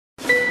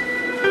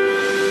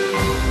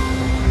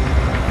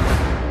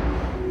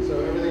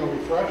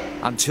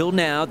Until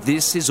now,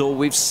 this is all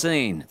we've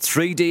seen.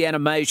 3D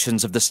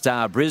animations of the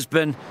Star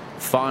Brisbane.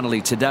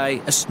 Finally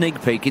today, a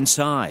sneak peek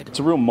inside. It's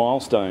a real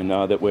milestone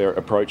that we're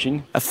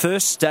approaching. A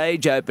first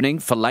stage opening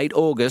for late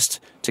August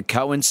to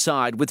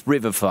coincide with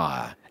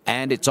Riverfire.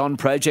 And it's on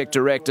project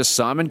director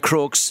Simon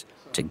Crooks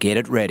to get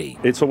it ready.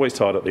 It's always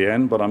tight at the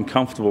end, but I'm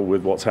comfortable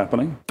with what's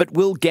happening. But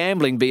will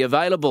gambling be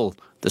available?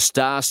 The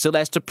Star still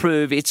has to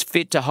prove it's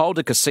fit to hold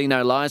a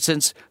casino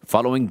licence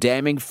following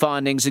damning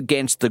findings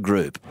against the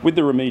group. With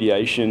the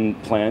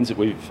remediation plans that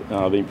we've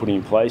been putting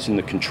in place and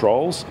the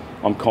controls,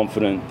 I'm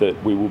confident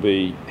that we will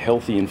be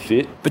healthy and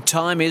fit. But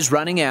time is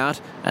running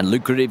out and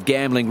lucrative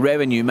gambling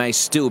revenue may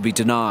still be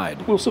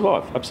denied. We'll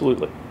survive,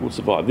 absolutely. We'll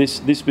survive. This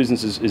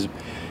business is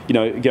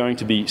going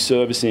to be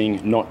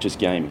servicing, not just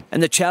gaming.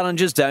 And the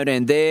challenges don't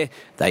end there.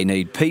 They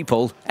need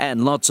people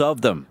and lots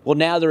of them. Well,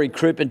 now the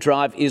recruitment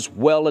drive is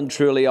well and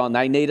truly on.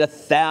 They need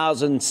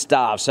 1,000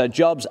 staff. So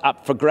jobs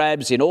up for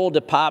grabs in all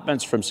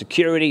departments, from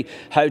security,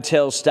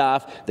 hotel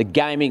staff, the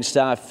gaming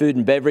staff, food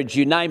and beverage,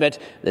 you name it.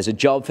 There's a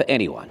job for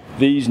anyone.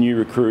 These new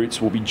recruits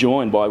will be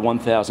joined by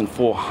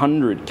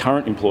 1,400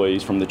 current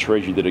employees from the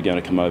Treasury that are going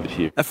to come over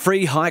here. A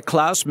free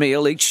high-class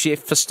meal each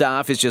shift for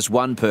staff is just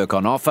one perk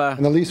on offer.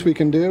 And the least we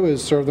can do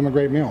is serve them a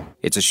great meal.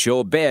 It's a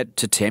sure bet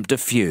to tempt a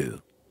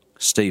few.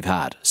 Steve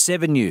Hart,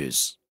 7 News.